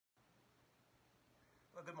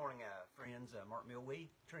morning, friends. Mark Milwee,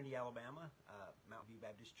 Trinity, Alabama, Mountain View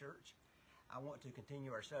Baptist Church. I want to continue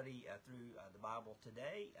our study through the Bible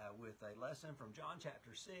today with a lesson from John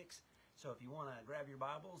chapter 6. So if you want to grab your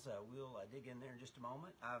Bibles, we'll dig in there in just a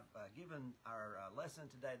moment. I've given our lesson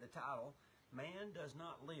today the title, Man Does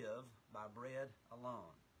Not Live by Bread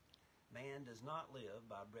Alone. Man does not live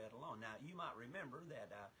by bread alone. Now, you might remember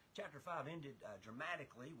that chapter 5 ended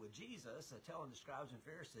dramatically with Jesus telling the scribes and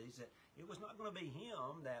Pharisees that it was not going to be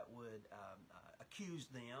him that would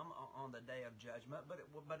accuse them on the day of judgment, but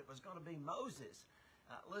it was going to be Moses.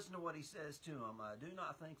 Listen to what he says to them. Do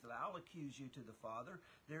not think that I'll accuse you to the Father.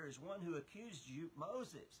 There is one who accused you,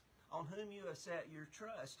 Moses, on whom you have set your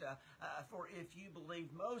trust. For if you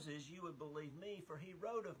believed Moses, you would believe me, for he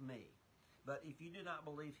wrote of me. But if you do not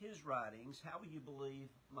believe his writings, how will you believe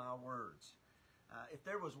my words? If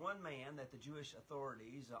there was one man that the Jewish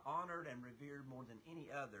authorities honored and revered more than any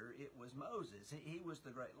other, it was Moses. He was the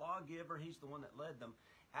great lawgiver. He's the one that led them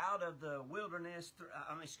out of the wilderness,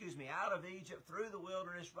 out of Egypt, through the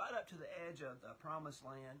wilderness, right up to the edge of the promised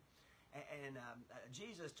land. And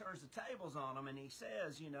Jesus turns the tables on them, and he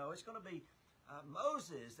says, it's going to be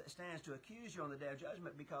Moses that stands to accuse you on the day of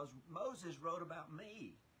judgment because Moses wrote about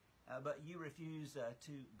me. But you refuse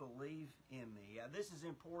to believe in me. This is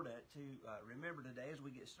important to remember today as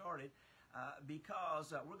we get started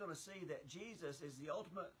because we're going to see that Jesus is the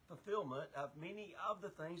ultimate fulfillment of many of the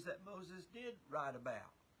things that Moses did write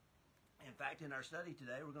about. In fact, in our study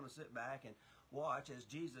today, we're going to sit back and watch as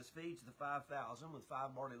Jesus feeds the 5,000 with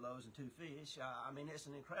 5 barley loaves and 2 fish. It's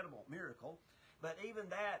an incredible miracle. But even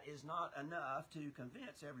that is not enough to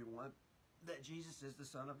convince everyone that Jesus is the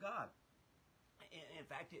Son of God. In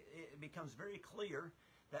fact, it becomes very clear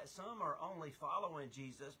that some are only following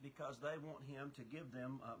Jesus because they want him to give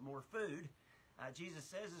them more food. Jesus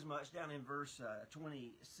says as much down in verse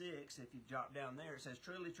 26. If you drop down there, it says,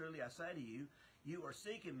 Truly, truly, I say to you, you are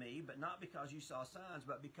seeking me, but not because you saw signs,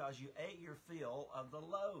 but because you ate your fill of the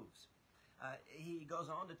loaves. He goes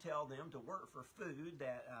on to tell them to work for food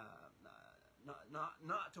that,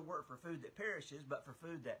 not to work for food that perishes, but for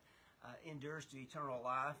food that endures to eternal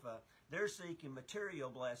life. They're seeking material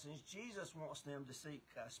blessings. Jesus wants them to seek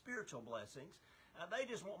spiritual blessings. They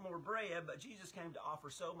just want more bread, but Jesus came to offer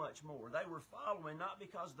so much more. They were following not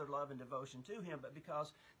because of their love and devotion to him, but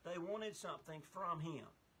because they wanted something from him.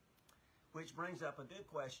 Which brings up a good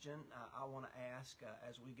question I want to ask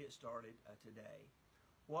as we get started today.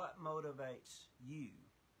 What motivates you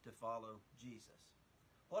to follow Jesus?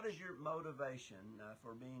 What is your motivation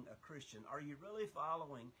for being a Christian? Are you really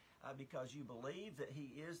following because you believe that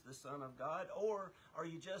he is the Son of God, or are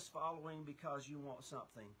you just following because you want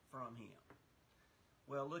something from him?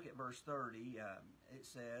 Well, look at verse 30. It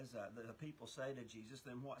says, the people say to Jesus,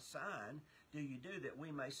 Then what sign do you do that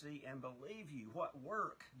we may see and believe you? What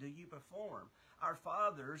work do you perform? Our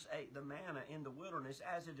fathers ate the manna in the wilderness,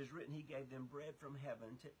 as it is written, he gave them bread from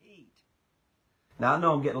heaven to eat. Now, I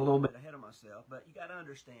know I'm getting a little bit ahead of myself, but you got to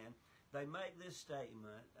understand, they make this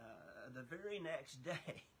statement the very next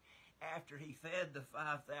day after he fed the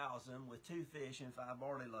 5,000 with 2 fish and 5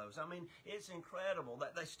 barley loaves. It's incredible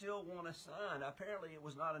that they still want a sign. Apparently, it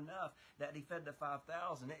was not enough that he fed the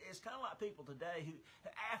 5,000. It's kind of like people today who,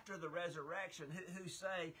 after the resurrection, who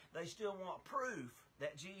say they still want proof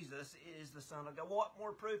that Jesus is the Son of God. What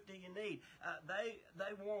more proof do you need?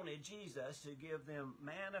 They wanted Jesus to give them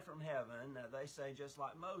manna from heaven, they say, just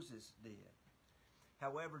like Moses did.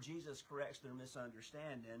 However, Jesus corrects their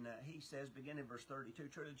misunderstanding. He says, beginning in verse 32,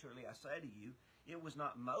 Truly, truly, I say to you, it was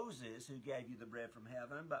not Moses who gave you the bread from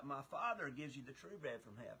heaven, but my Father gives you the true bread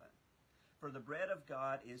from heaven. For the bread of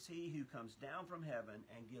God is he who comes down from heaven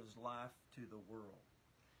and gives life to the world.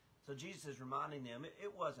 So Jesus is reminding them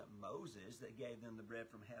it wasn't Moses that gave them the bread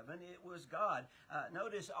from heaven. It was God.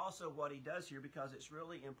 Notice also what he does here, because it's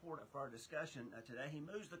really important for our discussion today. He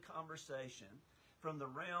moves the conversation from the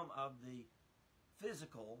realm of the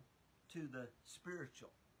physical to the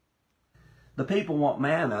spiritual. The people want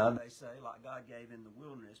manna, they say, like God gave in the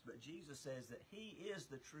wilderness, but Jesus says that he is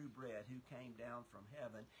the true bread who came down from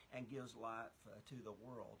heaven and gives life to the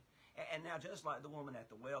world. And now, just like the woman at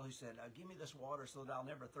the well who said, give me this water so that I'll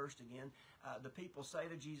never thirst again, the people say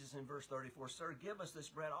to Jesus in verse 34, Sir, give us this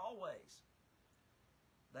bread always.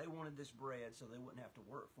 They wanted this bread so they wouldn't have to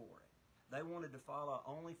work for it. They wanted to follow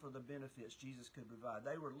only for the benefits Jesus could provide.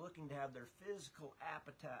 They were looking to have their physical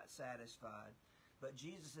appetite satisfied, but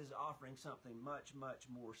Jesus is offering something much, much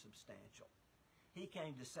more substantial. He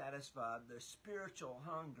came to satisfy the spiritual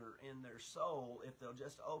hunger in their soul if they'll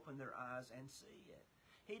just open their eyes and see it.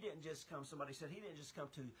 He didn't just come, somebody said, he didn't just come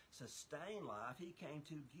to sustain life. He came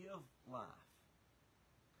to give life.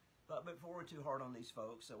 But before we're too hard on these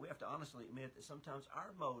folks, we have to honestly admit that sometimes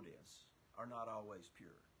our motives are not always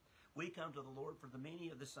pure. We come to the Lord for the many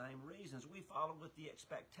of the same reasons. We follow with the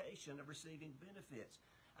expectation of receiving benefits.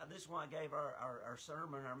 This is why I gave our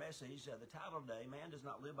sermon, our message, the title today, Man Does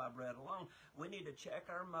Not Live by Bread Alone. We need to check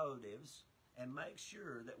our motives and make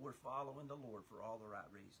sure that we're following the Lord for all the right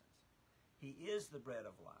reasons. He is the bread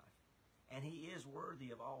of life, and He is worthy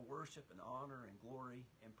of all worship and honor and glory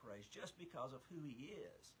and praise just because of who He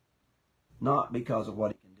is, not because of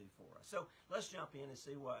what He can do for us. So let's jump in and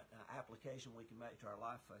see what application we can make to our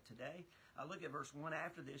life today. Look at verse 1.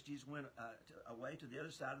 After this, Jesus went away to the other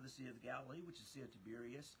side of the Sea of Galilee, which is the Sea of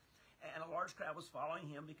Tiberias. And a large crowd was following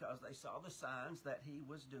Him because they saw the signs that He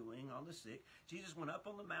was doing on the sick. Jesus went up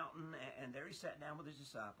on the mountain, and there He sat down with His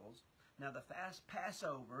disciples. Now the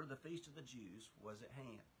Passover, the feast of the Jews, was at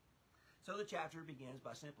hand. So the chapter begins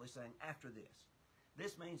by simply saying, after this.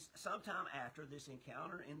 This means sometime after this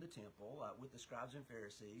encounter in the temple with the scribes and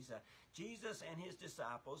Pharisees, Jesus and His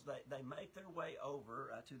disciples, they make their way over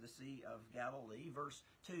to the Sea of Galilee. Verse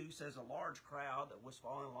 2 says a large crowd was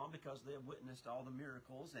following along because they have witnessed all the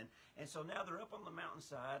miracles. And so now they're up on the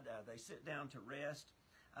mountainside. They sit down to rest.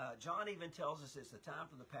 John even tells us it's the time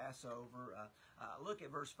for the Passover. Look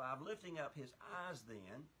at verse 5. Lifting up His eyes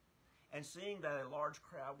then, and seeing that a large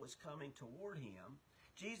crowd was coming toward Him,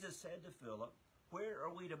 Jesus said to Philip, Where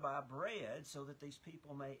are we to buy bread so that these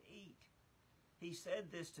people may eat? He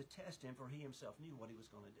said this to test Him, for He Himself knew what He was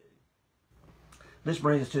going to do. This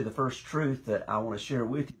brings us to the first truth that I want to share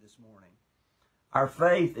with you this morning. Our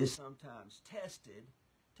faith is sometimes tested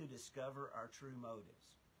to discover our true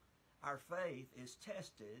motives. Our faith is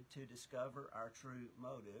tested to discover our true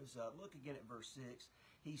motives. Look again at verse 6.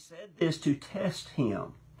 He said this to test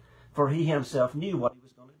Him, for He Himself knew what He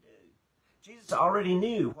was going to do. Jesus already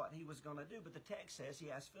knew what He was going to do, but the text says He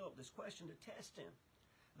asked Philip this question to test him.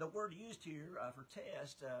 The word used here for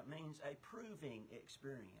test means a proving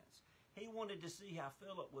experience. He wanted to see how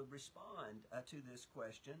Philip would respond to this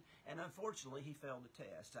question, and unfortunately he failed the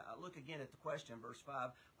test. Look again at the question, verse 5,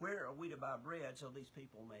 Where are we to buy bread so these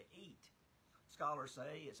people may eat? Scholars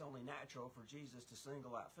say it's only natural for Jesus to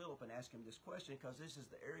single out Philip and ask him this question because this is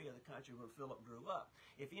the area of the country where Philip grew up.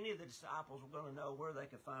 If any of the disciples were going to know where they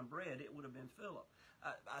could find bread, it would have been Philip.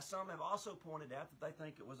 Some have also pointed out that they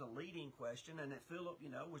think it was a leading question and that Philip,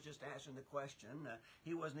 was just answering the question.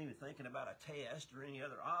 He wasn't even thinking about a test or any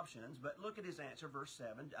other options. But look at his answer, verse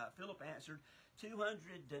 7. Philip answered,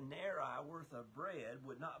 200 denarii worth of bread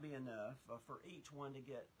would not be enough for each one to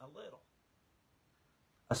get a little.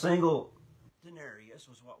 A single denarius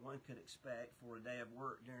was what one could expect for a day of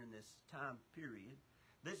work during this time period.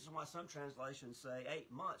 This is why some translations say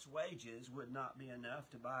 8 months' wages would not be enough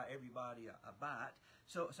to buy everybody a bite.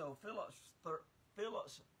 So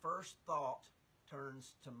Philip's first thought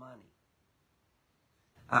turns to money.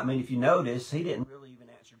 I mean, if you notice, he didn't really even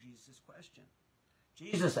answer Jesus' question.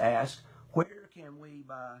 Jesus asked, Where can we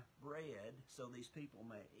buy bread so these people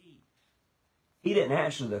may eat? He didn't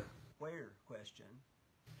answer the where question,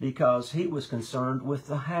 because he was concerned with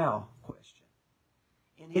the how question.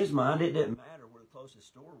 In his mind, it didn't matter where the closest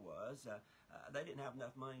store was. They didn't have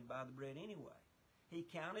enough money to buy the bread anyway. He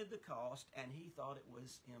counted the cost, and he thought it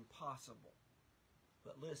was impossible.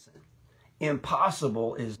 But listen,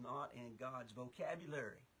 impossible is not in God's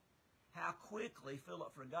vocabulary. How quickly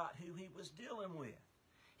Philip forgot who he was dealing with.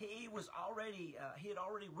 He had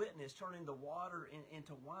already witnessed turning the water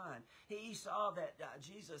into wine. He saw that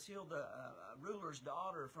Jesus healed the ruler's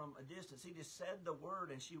daughter from a distance. He just said the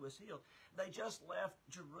word and she was healed. They just left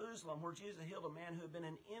Jerusalem where Jesus healed a man who had been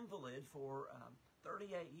an invalid for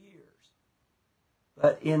 38 years.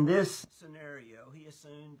 But in this scenario, he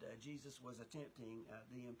assumed Jesus was attempting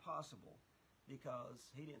the impossible because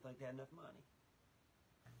he didn't think they had enough money.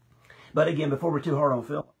 But again, before we're too hard on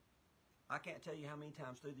Philip, I can't tell you how many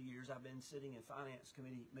times through the years I've been sitting in finance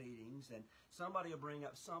committee meetings and somebody will bring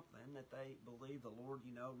up something that they believe the Lord,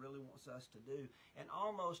 really wants us to do. And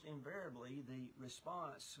almost invariably the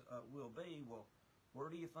response will be, well, where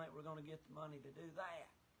do you think we're going to get the money to do that?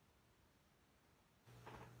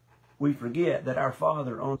 We forget that our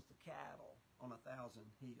Father owns the cattle on 1,000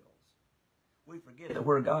 hills. We forget that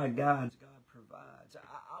where God guides, God provides.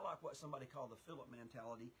 I like what somebody called the Philip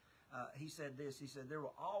mentality. He said this, he said, there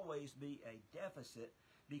will always be a deficit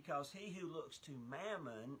because he who looks to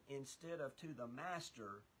mammon instead of to the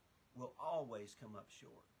master will always come up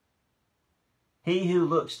short. He who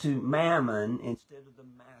looks to mammon instead of the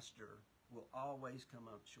master will always come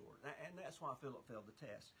up short. And that's why Philip failed the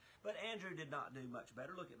test. But Andrew did not do much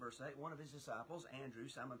better. Look at verse 8. One of his disciples, Andrew,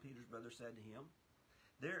 Simon Peter's brother, said to him,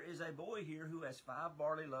 There is a boy here who has 5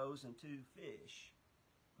 barley loaves and 2 fish.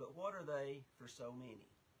 but what are they for so many?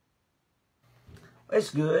 It's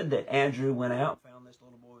good that Andrew went out and found this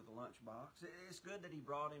little boy with a lunchbox. It's good that he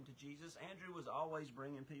brought him to Jesus. Andrew was always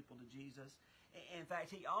bringing people to Jesus. In fact,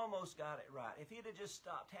 he almost got it right. If he had just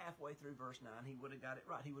stopped halfway through verse 9, he would have got it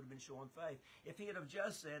right. He would have been showing faith. If he had have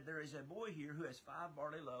just said, there is a boy here who has 5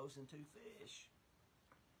 barley loaves and 2 fish.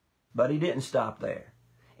 But he didn't stop there.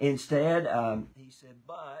 Instead, he said,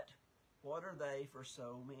 but what are they for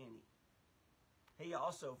so many? He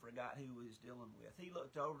also forgot who he was dealing with. He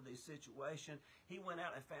looked over the situation. He went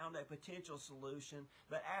out and found a potential solution.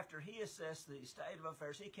 But after he assessed the state of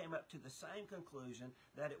affairs, he came up to the same conclusion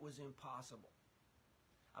that it was impossible.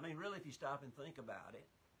 I mean, really, if you stop and think about it,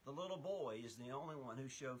 the little boy is the only one who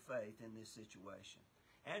showed faith in this situation.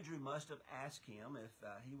 Andrew must have asked him if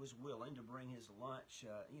he was willing to bring his lunch,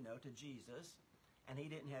 to Jesus, and he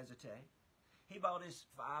didn't hesitate. He bought his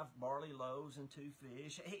 5 barley loaves and 2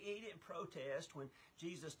 fish. He didn't protest when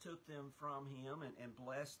Jesus took them from him and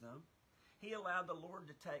blessed them. He allowed the Lord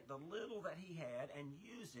to take the little that he had and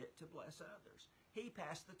use it to bless others. He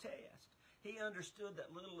passed the test. He understood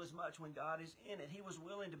that little is much when God is in it. He was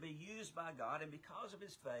willing to be used by God, and because of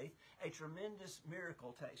his faith, a tremendous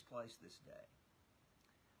miracle takes place this day.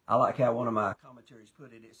 I like how one of my commentaries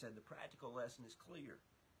put it. It said, the practical lesson is clear.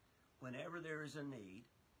 Whenever there is a need,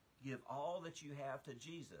 give all that you have to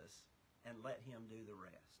Jesus and let him do the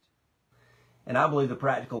rest. And I believe the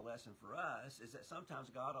practical lesson for us is that sometimes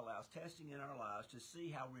God allows testing in our lives to see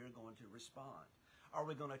how we are going to respond. Are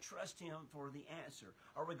we going to trust him for the answer?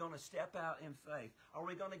 Are we going to step out in faith? Are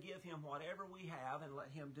we going to give him whatever we have and let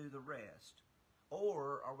him do the rest?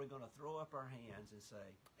 Or are we going to throw up our hands and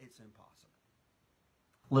say, it's impossible?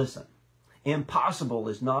 Listen, impossible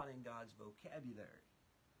is not in God's vocabulary.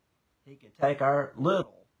 He can take our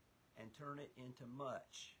little and turn it into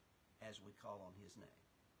much as we call on his name.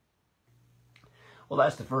 Well,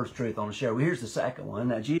 that's the first truth I want to share. Well, here's the second one.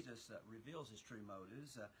 Now, Jesus reveals his true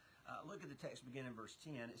motives. Look at the text beginning in verse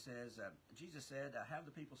 10. It says, Jesus said, have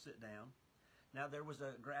the people sit down. Now, there was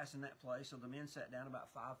grass in that place, so the men sat down,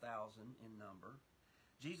 about 5,000 in number.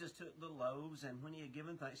 Jesus took the loaves, and when he had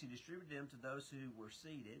given thanks, he distributed them to those who were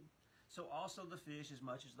seated, so also the fish as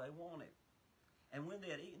much as they wanted. And when they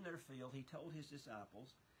had eaten their fill, he told his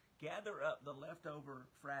disciples, gather up the leftover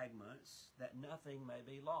fragments, that nothing may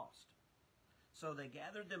be lost. So they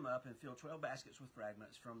gathered them up and filled 12 baskets with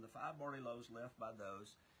fragments from the 5 barley loaves left by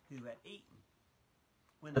those who had eaten.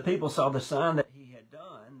 When the people saw the sign that he had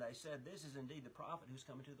done, they said, this is indeed the prophet who's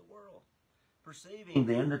come into the world. Perceiving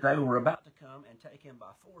then that they were about to come and take him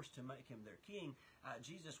by force to make him their king,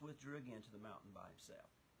 Jesus withdrew again to the mountain by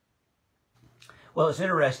himself. Well, it's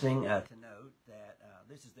interesting to note that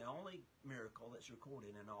this is the only miracle that's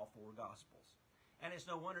recorded in all 4 Gospels. And it's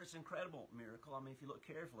no wonder it's an incredible miracle. I mean, if you look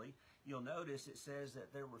carefully, you'll notice it says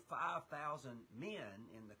that there were 5,000 men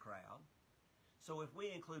in the crowd. So if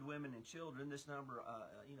we include women and children, this number,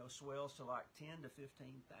 swells to like 10 to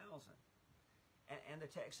 15,000. And the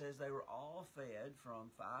text says they were all fed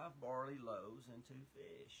from 5 barley loaves and 2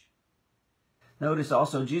 fish. Notice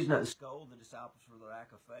also, Jesus doesn't scold the disciples for their lack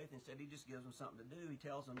of faith. Instead, he just gives them something to do. He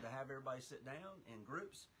tells them to have everybody sit down in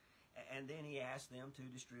groups, and then he asks them to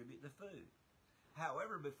distribute the food.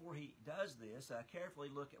 However, before he does this, carefully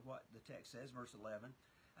look at what the text says, verse 11.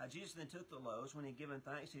 Jesus then took the loaves. When he had given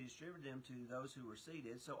thanks, he distributed them to those who were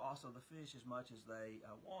seated, so also the fish as much as they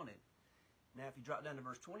wanted. Now, if you drop down to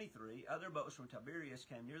verse 23, other boats from Tiberias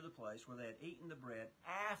came near the place where they had eaten the bread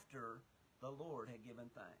after the Lord had given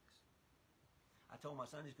thanks. I told my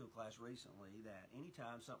Sunday school class recently that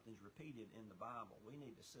anytime something's repeated in the Bible, we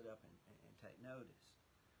need to sit up and take notice.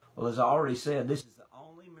 Well, as I already said, this is the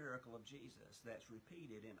only miracle of Jesus that's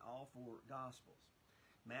repeated in all 4 Gospels.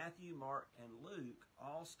 Matthew, Mark, and Luke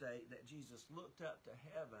all state that Jesus looked up to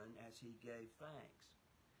heaven as he gave thanks.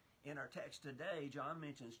 In our text today, John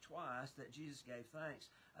mentions twice that Jesus gave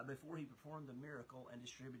thanks before he performed the miracle and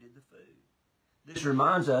distributed the food. This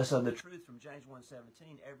reminds us of the truth from James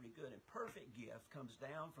 1:17, every good and perfect gift comes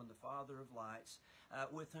down from the Father of lights,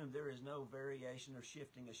 with whom there is no variation or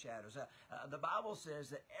shifting of shadows. The Bible says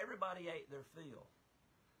that everybody ate their fill.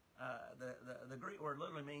 The Greek word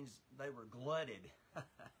literally means they were glutted.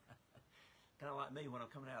 Kind of like me when I'm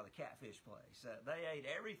coming out of the catfish place. They ate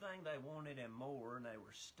everything they wanted and more, and they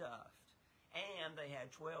were stuffed. And they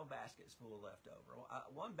had 12 baskets full left over.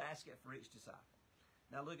 1 basket for each disciple.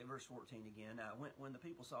 Now look at verse 14 again. When the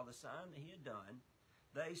people saw the sign that he had done,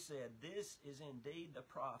 they said, this is indeed the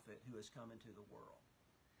prophet who has come into the world.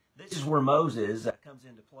 This is where Moses comes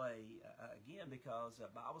into play again, because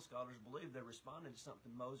Bible scholars believe they're responding to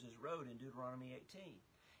something Moses wrote in Deuteronomy 18.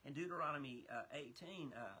 In Deuteronomy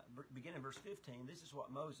 18, beginning verse 15, this is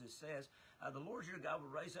what Moses says. The Lord your God will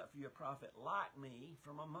raise up for you a prophet like me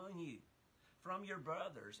from among you, from your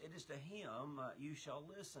brothers. It is to him you shall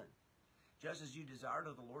listen. Just as you desired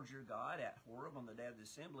of the Lord your God at Horeb on the day of the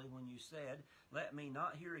assembly, when you said, let me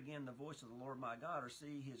not hear again the voice of the Lord my God, or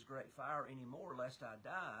see his great fire any more, lest I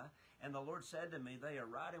die. And the Lord said to me, they are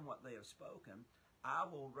right in what they have spoken. I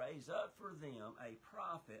will raise up for them a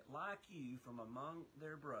prophet like you from among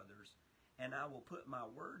their brothers, and I will put my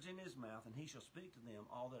words in his mouth, and he shall speak to them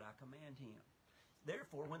all that I command him.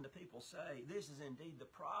 Therefore, when the people say, this is indeed the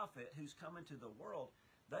prophet who's come into the world,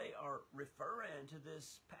 they are referring to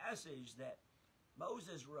this passage that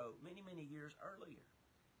Moses wrote many, many years earlier.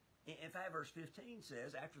 In fact, verse 15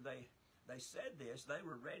 says, after they said this, they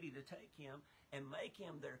were ready to take him and make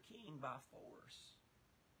him their king by force.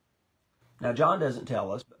 Now, John doesn't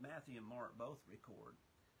tell us, but Matthew and Mark both record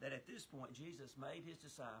that at this point, Jesus made his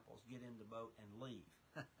disciples get in the boat and leave.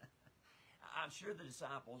 I'm sure the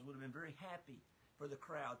disciples would have been very happy for the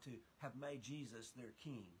crowd to have made Jesus their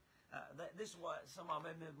king. This is what some of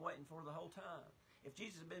them have been waiting for the whole time. If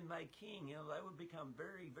Jesus had been made king, they would become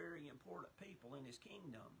very, very important people in his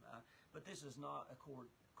kingdom. But this is not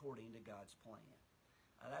according to God's plan.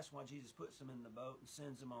 That's why Jesus puts them in the boat and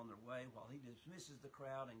sends them on their way while he dismisses the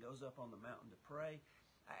crowd and goes up on the mountain to pray.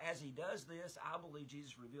 As he does this, I believe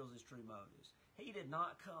Jesus reveals his true motives. He did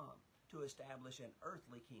not come to establish an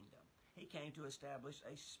earthly kingdom. He came to establish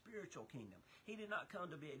a spiritual kingdom. He did not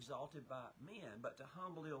come to be exalted by men, but to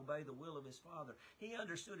humbly obey the will of his Father. He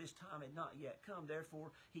understood his time had not yet come.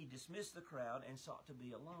 Therefore, he dismissed the crowd and sought to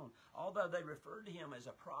be alone. Although they referred to him as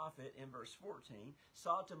a prophet in verse 14,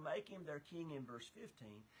 sought to make him their king in verse 15,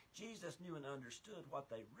 Jesus knew and understood what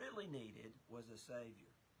they really needed was a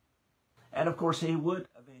Savior. And of course, he would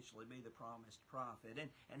eventually be the promised prophet,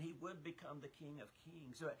 and he would become the King of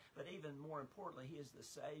Kings. But even more importantly, he is the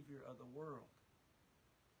Savior of the world,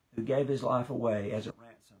 who gave his life away as a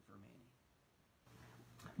ransom for many.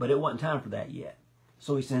 But it wasn't time for that yet.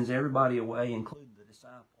 So he sends everybody away, including the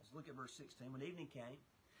disciples. Look at verse 16. When evening came,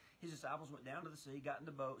 his disciples went down to the sea, got in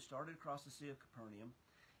the boat, started across the Sea of Capernaum.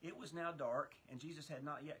 It was now dark, and Jesus had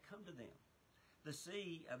not yet come to them. The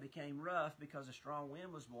sea became rough because a strong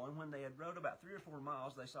wind was blowing. When they had rowed about 3 or 4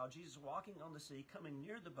 miles, they saw Jesus walking on the sea, coming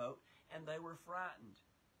near the boat, and they were frightened.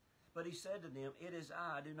 But he said to them, it is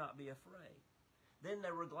I, do not be afraid. Then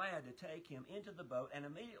they were glad to take him into the boat, and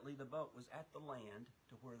immediately the boat was at the land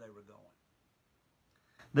to where they were going.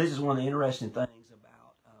 This is one of the interesting things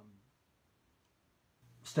about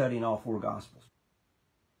studying all 4 Gospels.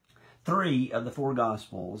 3 of the 4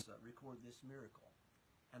 Gospels record this miracle.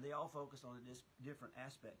 And they all focus on a different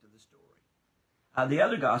aspect of the story. The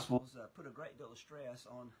other Gospels put a great deal of stress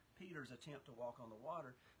on Peter's attempt to walk on the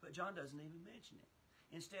water, but John doesn't even mention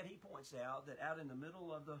it. Instead, he points out that out in the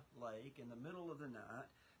middle of the lake, in the middle of the night,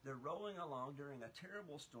 they're rolling along during a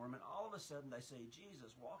terrible storm, and all of a sudden they see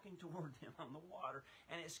Jesus walking toward them on the water,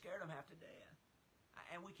 and it scared them half to death.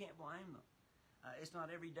 And we can't blame them. It's not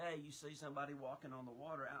every day you see somebody walking on the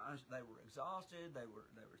water. They were exhausted. They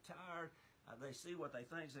were tired. They see what they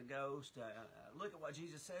think is a ghost. Look at what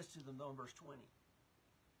Jesus says to them, though, in verse 20.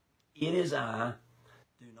 It is I.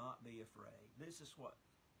 Do not be afraid. This is what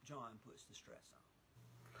John puts the stress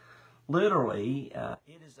on. Literally,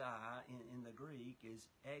 it is I, in the Greek, is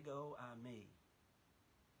ego eimi.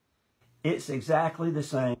 It's exactly the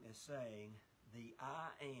same as saying, the I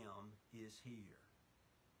am is here.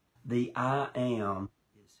 The I am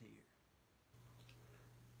is here.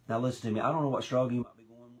 Now listen to me. I don't know what struggle you might be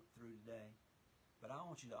going through today, but I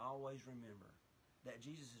want you to always remember that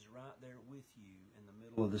Jesus is right there with you in the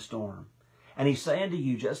middle of the storm. And he's saying to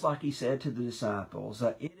you, just like he said to the disciples,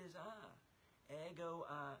 it is I, ego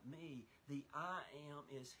eimi. The I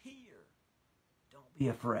am is here. Don't be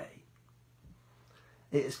afraid.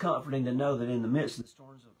 It's comforting to know that in the midst of the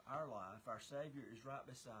storms of our life, our Savior is right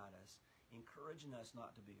beside us, encouraging us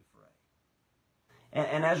not to be afraid.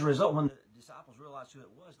 And as a result, when the disciples realized who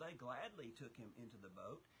it was, they gladly took him into the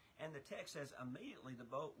boat. And the text says immediately the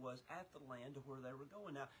boat was at the land to where they were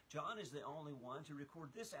going. Now, John is the only one to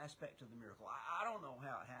record this aspect of the miracle. I don't know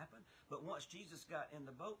how it happened, but once Jesus got in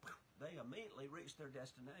the boat, they immediately reached their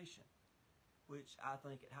destination, which I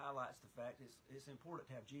think it highlights the fact it's important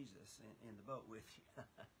to have Jesus in the boat with you.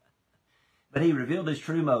 But he revealed his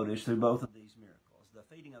true motives through both of these miracles. The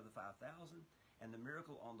feeding of the 5,000 and the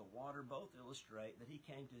miracle on the water both illustrate that he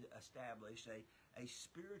came to establish a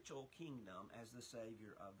spiritual kingdom as the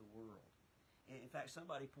Savior of the world. In fact,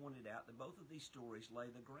 somebody pointed out that both of these stories lay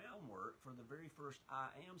the groundwork for the very first I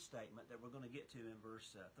am statement that we're going to get to in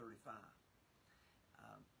verse 35.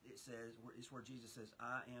 it's where Jesus says,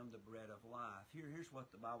 I am the bread of life. Here's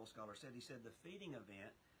what the Bible scholar said. He said the feeding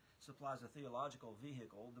event supplies a theological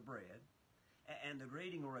vehicle, the bread, and the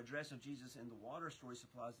greeting or address of Jesus in the water story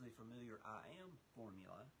supplies the familiar I am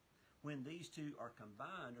formula. When these two are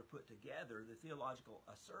combined or put together, the theological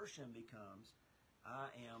assertion becomes, I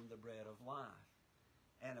am the bread of life.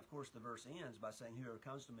 And of course the verse ends by saying, whoever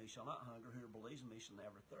comes to me shall not hunger, whoever believes in me shall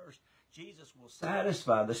never thirst. Jesus will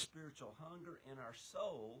satisfy the spiritual hunger in our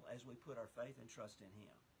soul as we put our faith and trust in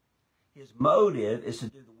him. His motive is to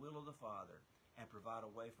do the will of the Father and provide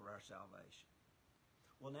a way for our salvation.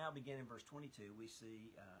 Well, now beginning in verse 22, we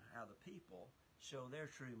see how the people show their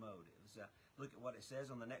true motives. Look at what it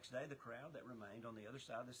says. On the next day, the crowd that remained on the other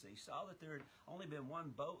side of the sea saw that there had only been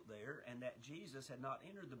one boat there and that Jesus had not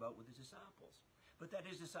entered the boat with his disciples, but that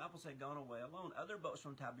his disciples had gone away alone. Other boats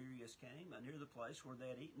from Tiberias came near the place where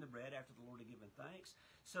they had eaten the bread after the Lord had given thanks.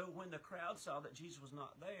 So when the crowd saw that Jesus was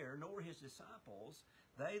not there, nor his disciples,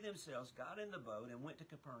 they themselves got in the boat and went to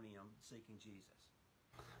Capernaum seeking Jesus.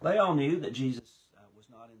 They all knew that Jesus was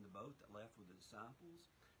not in the boat that left with the disciples,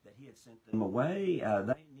 that he had sent them away.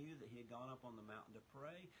 They knew that he had gone up on the mountain to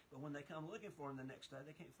pray, but when they come looking for him the next day,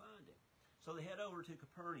 they can't find him. So they head over to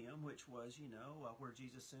Capernaum, which was, where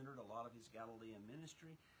Jesus centered a lot of his Galilean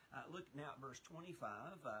ministry. Look now at verse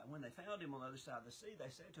 25. When they found him on the other side of the sea, they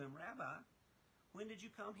said to him, Rabbi, when did you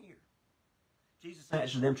come here? Jesus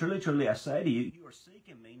answered them, truly, truly, I say to you, you are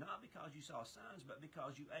seeking me, not because you saw signs, but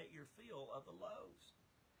because you ate your fill of the loaves.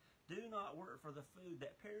 Do not work for the food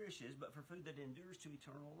that perishes, but for food that endures to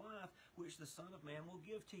eternal life, which the Son of Man will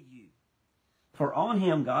give to you. For on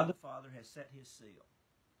him God the Father has set his seal.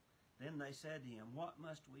 Then they said to him, what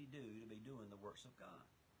must we do to be doing the works of God?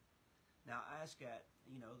 Now, I ask at,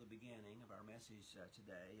 the beginning of our message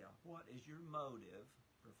today, what is your motive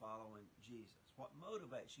for following Jesus? What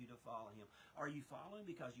motivates you to follow him? Are you following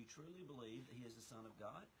because you truly believe that he is the Son of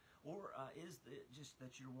God? Or is it just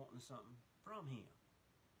that you're wanting something from him?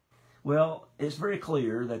 Well, it's very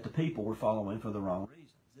clear that the people were following for the wrong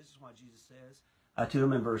reasons. This is why Jesus says to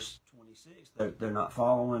them in verse 26, they're not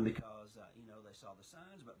following because, they saw the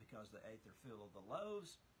signs, but because they ate their fill of the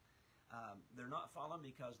loaves. They're not following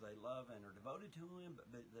because they love and are devoted to him,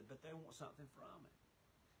 but they want something from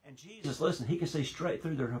it. And Jesus, listen, he can see straight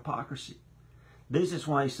through their hypocrisy. This is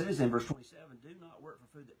why he says in verse 27, do not work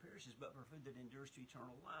for food that perishes, but for food that endures to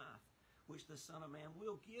eternal life, which the Son of Man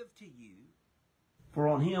will give to you. For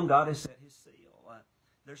on him God has set his seal.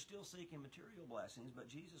 They're still seeking material blessings, but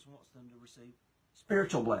Jesus wants them to receive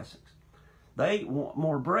spiritual blessings. They want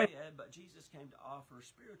more bread, but Jesus came to offer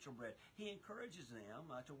spiritual bread. He encourages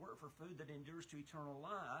them to work for food that endures to eternal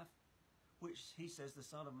life, which he says the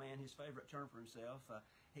Son of Man, his favorite term for himself,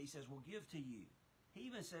 he says will give to you. He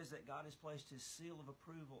even says that God has placed his seal of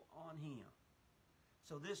approval on him.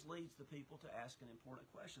 So this leads the people to ask an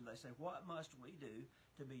important question. They say, what must we do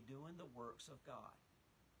to be doing the works of God?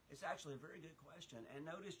 It's actually a very good question. And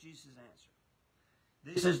notice Jesus' answer.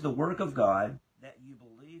 This is the work of God, that you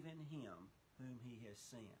believe in him whom he has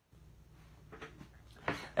sent.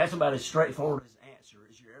 That's about as straightforward as answer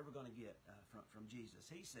as you're ever going to get from Jesus.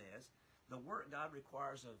 He says, the work God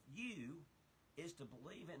requires of you is to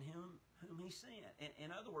believe in him whom he sent.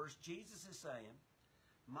 In other words, Jesus is saying,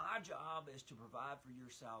 my job is to provide for your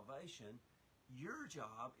salvation. Your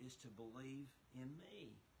job is to believe in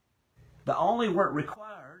me. The only work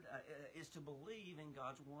required is to believe in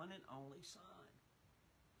God's one and only Son.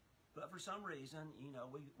 But for some reason,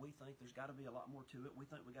 we think there's got to be a lot more to it. We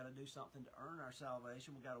think we got to do something to earn our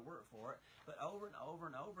salvation. We got to work for it. But over and over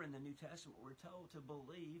and over in the New Testament, we're told to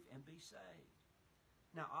believe and be saved.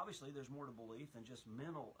 Now, obviously, there's more to belief than just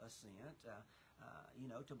mental assent.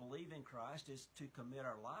 To believe in Christ is to commit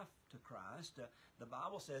our life to Christ. The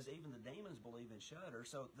Bible says even the demons believe and shudder.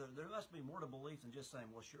 So there must be more to belief than just saying,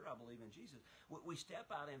 well, sure, I believe in Jesus. We step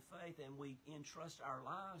out in faith and we entrust our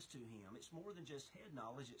lives to him. It's more than just head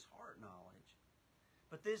knowledge, it's heart knowledge.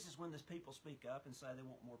 But this is when the people speak up and say they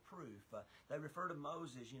want more proof. They refer to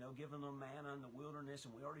Moses, giving them manna in the wilderness,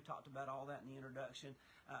 and we already talked about all that in the introduction.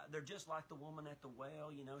 They're just like the woman at the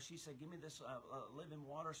well. She said, give me this living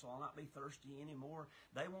water so I'll not be thirsty anymore.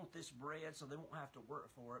 They want this bread so they won't have to work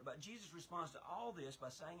for it. But Jesus responds to all this by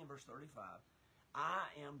saying in verse 35, I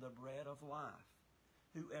am the bread of life.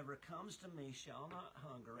 Whoever comes to me shall not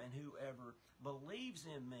hunger, and whoever believes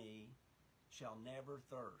in me shall never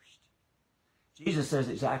thirst. Jesus says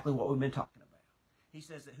exactly what we've been talking about. He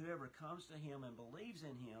says that whoever comes to him and believes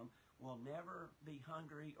in him will never be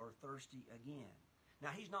hungry or thirsty again. Now,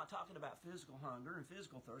 he's not talking about physical hunger and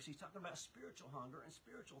physical thirst. He's talking about spiritual hunger and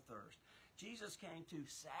spiritual thirst. Jesus came to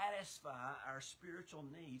satisfy our spiritual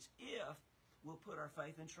needs if will put our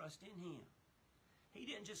faith and trust in him. He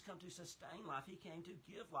didn't just come to sustain life. He came to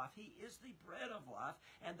give life. He is the bread of life.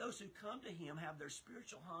 And those who come to him have their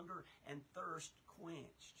spiritual hunger and thirst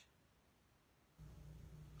quenched.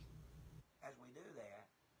 As we do that,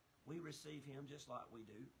 we receive him just like we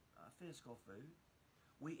do physical food.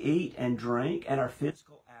 We eat and drink, and our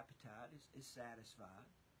physical appetite is satisfied.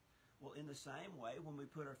 Well, in the same way, when we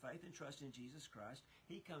put our faith and trust in Jesus Christ,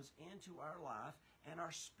 he comes into our life, and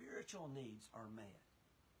our spiritual needs are met.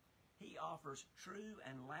 He offers true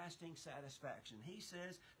and lasting satisfaction. He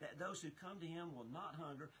says that those who come to him will not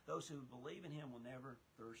hunger. Those who believe in him will never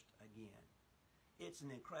thirst again. It's an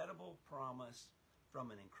incredible promise from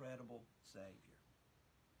an incredible Savior.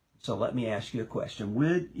 So let me ask you a question.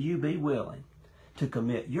 Would you be willing to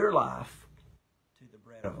commit your life to the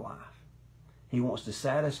bread of life? He wants to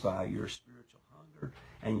satisfy your spiritual hunger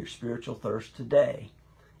and your spiritual thirst today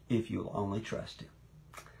if you'll only trust him.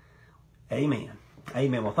 Amen.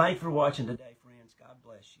 Amen. Well, thank you for watching today.